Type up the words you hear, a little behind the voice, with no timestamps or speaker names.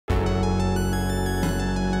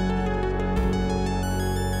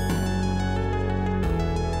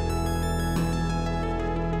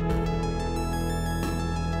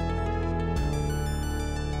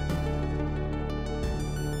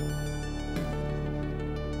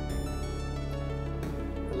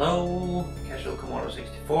Hello, Casual Commodore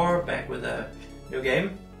 64, back with a new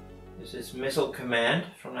game. This is Missile Command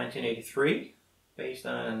from 1983, based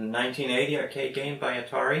on a 1980 arcade game by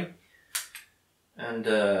Atari. And,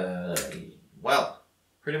 well,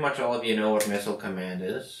 pretty much all of you know what Missile Command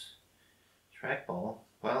is. Trackball,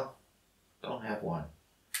 well, don't have one.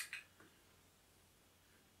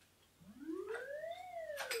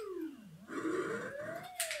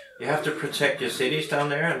 You have to protect your cities down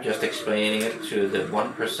there. I'm just explaining it to the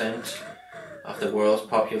 1% of the world's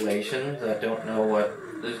population that don't know what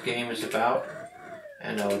this game is about.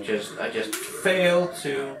 And I just failed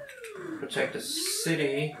to protect a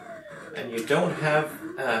city, and you don't have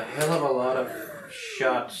a hell of a lot of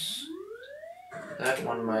shots. That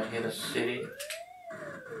one might hit a city.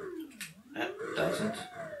 That doesn't.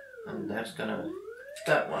 And that's gonna...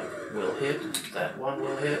 That one will hit. That one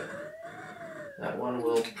will hit. That one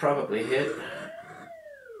will probably hit.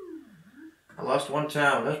 I lost one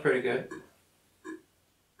town, that's pretty good.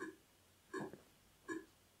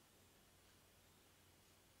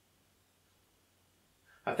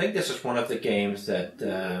 I think this is one of the games that...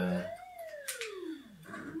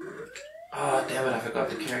 oh, damn it, I forgot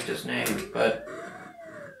the character's name, but...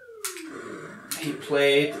 he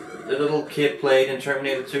played... the little kid played in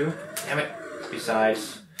Terminator 2. Damn it.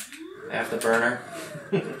 Besides, Afterburner.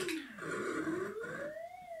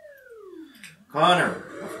 Connor,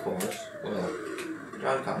 of course. Well,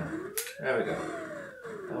 John Connor. There we go.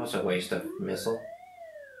 That was a waste of missile.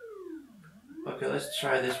 Okay, let's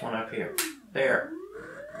try this one up here. There.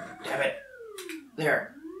 Damn it.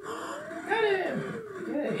 There. Got him!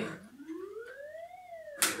 Yay.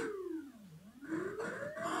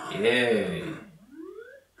 Yay.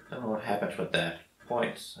 Don't know what happens with that.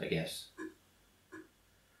 Points, I guess.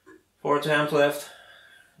 4 times left.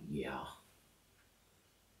 Yeah.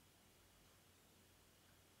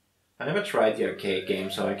 I never tried the arcade game,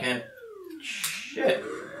 so I can't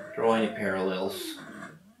draw any parallels.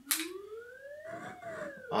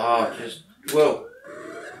 Oh, just whoa!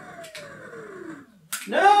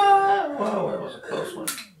 No! Whoa, that was a close one.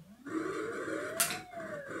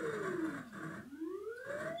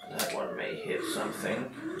 That one may hit something.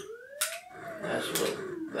 As will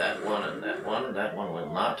that one and that one. That one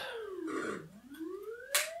will not.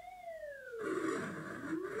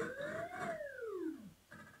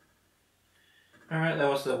 Alright, that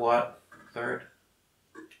was the what? Third?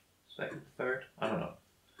 Second? Third? I don't know.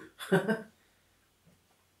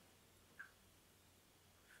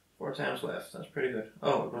 4 times left. That's pretty good.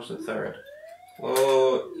 Oh, it was the third.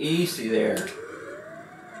 Whoa, easy there.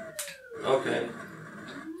 Okay.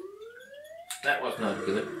 That was not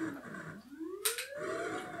good.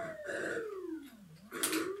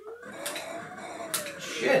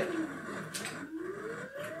 Shit!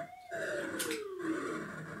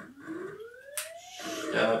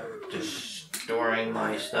 Stop destroying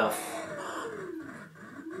my stuff.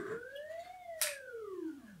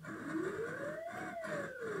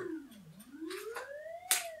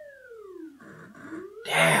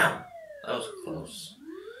 Damn! That was close.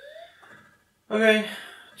 Okay,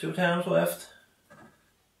 2 towns left.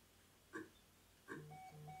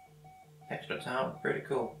 Extra town, pretty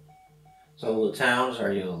cool. So the towns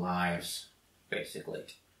are your lives, basically.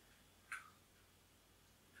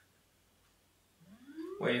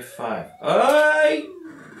 Wave 5. Oh,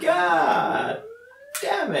 God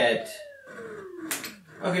damn it!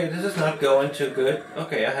 Okay, this is not going too good.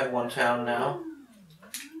 Okay, I have 1 town now.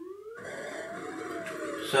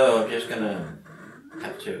 So I'm just gonna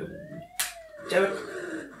have to do it.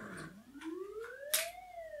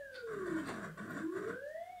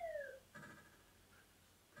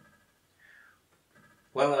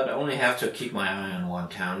 Well, I'd only have to keep my eye on 1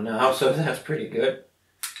 town now, so that's pretty good.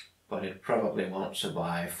 But it probably won't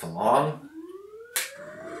survive for long.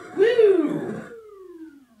 Woo!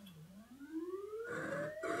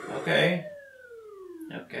 Okay.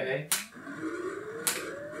 Okay.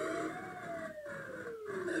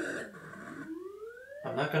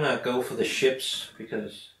 I'm not gonna go for the ships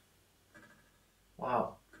because...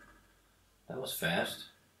 wow. That was fast.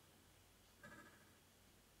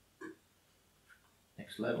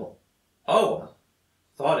 Next level. Oh!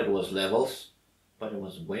 Thought it was levels. But it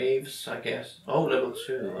was waves, I guess. Oh, level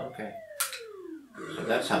 2, okay. So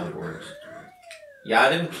that's how it works. Yeah, I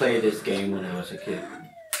didn't play this game when I was a kid.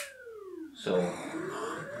 So,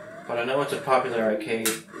 but I know it's a popular arcade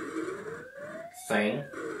thing.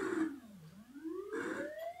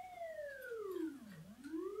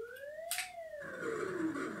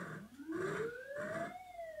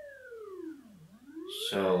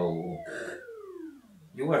 So,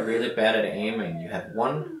 you are really bad at aiming. You have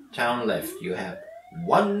 1 town left. You have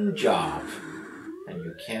 1 job. and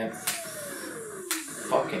you can't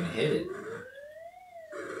fucking hit it.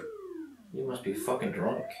 You must be fucking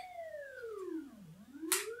drunk.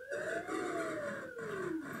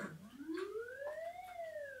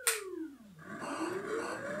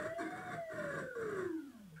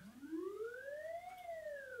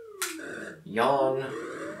 Yawn.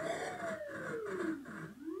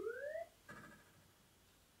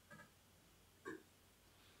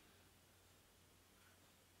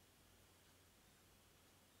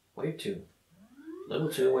 Wave 2. Level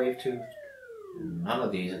 2, wave 2. None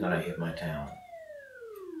of these are gonna hit my town.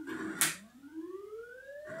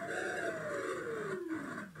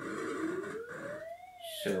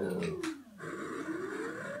 So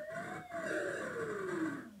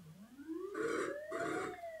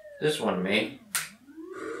this one may.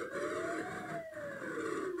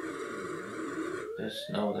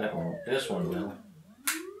 No, that won't. This one will.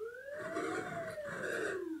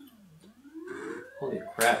 Holy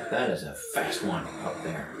crap, that is a fast one up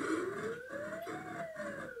there.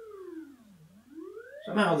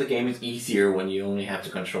 Somehow the game is easier when you only have to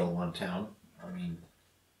control one town. I mean,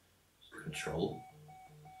 control.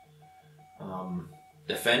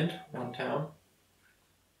 Defend one town.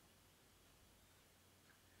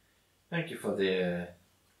 Thank you for the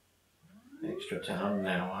extra town.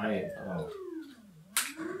 Now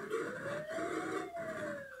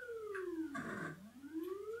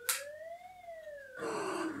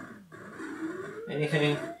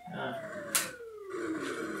anything?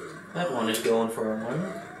 That one is going for a 1.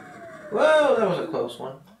 Whoa, that was a close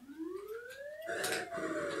one.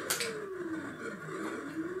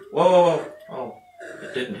 Whoa, whoa, whoa. Oh,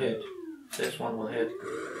 it didn't hit. This one will hit.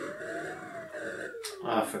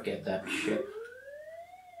 Ah, forget that shit.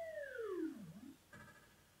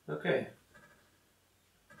 Okay.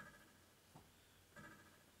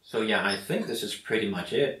 So yeah, I think this is pretty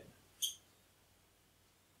much it.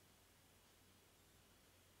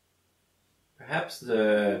 Perhaps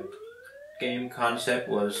the game concept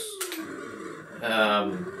was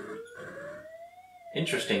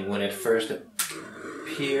interesting when it first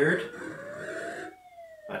appeared,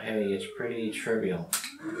 but hey, it's pretty trivial.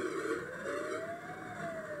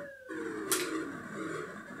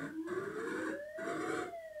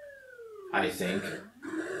 I think.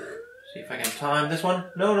 See if I can time this one.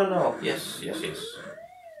 No, no, no. Yes, yes, yes.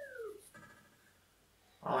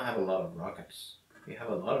 I have a lot of rockets. You have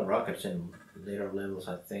a lot of rockets in later levels,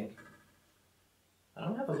 I think. I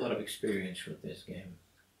don't have a lot of experience with this game.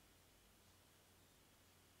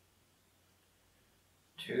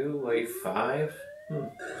 2, wave 5.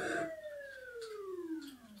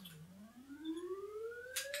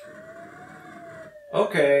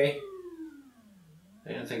 Okay. I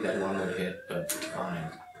didn't think that one would hit, but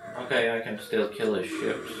fine. Okay, I can still kill the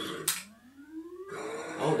ships.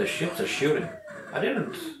 Oh, the ships are shooting. I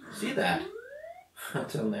didn't see that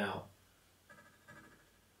until now.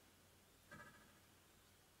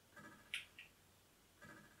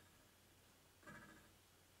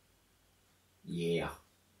 Yeah.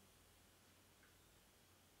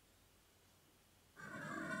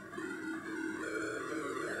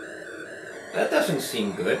 That doesn't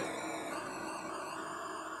seem good.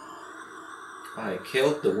 I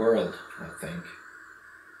killed the world, I think.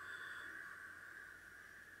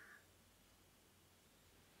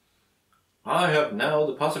 I have now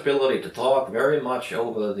the possibility to talk very much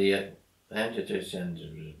over the advantages and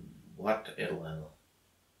what it'll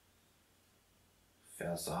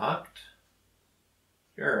versagt.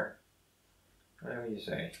 Sure. Whatever you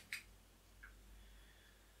say.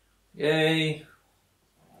 Yay.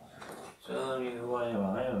 Tell me who I am.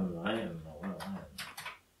 I am what I am.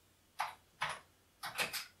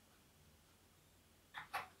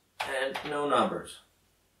 And no numbers.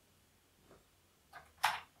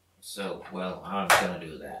 So, well, I'm gonna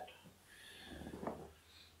do that.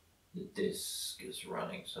 The disk is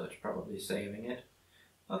running, so it's probably saving it.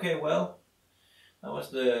 Okay, well, that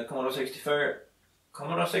was the Commodore 64.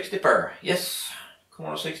 Commodore 64, yes,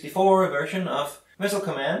 Commodore 64 version of Missile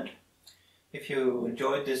Command. If you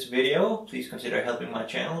enjoyed this video, please consider helping my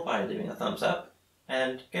channel by leaving a thumbs up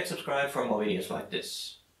and get subscribed for more videos like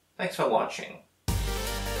this. Thanks for watching.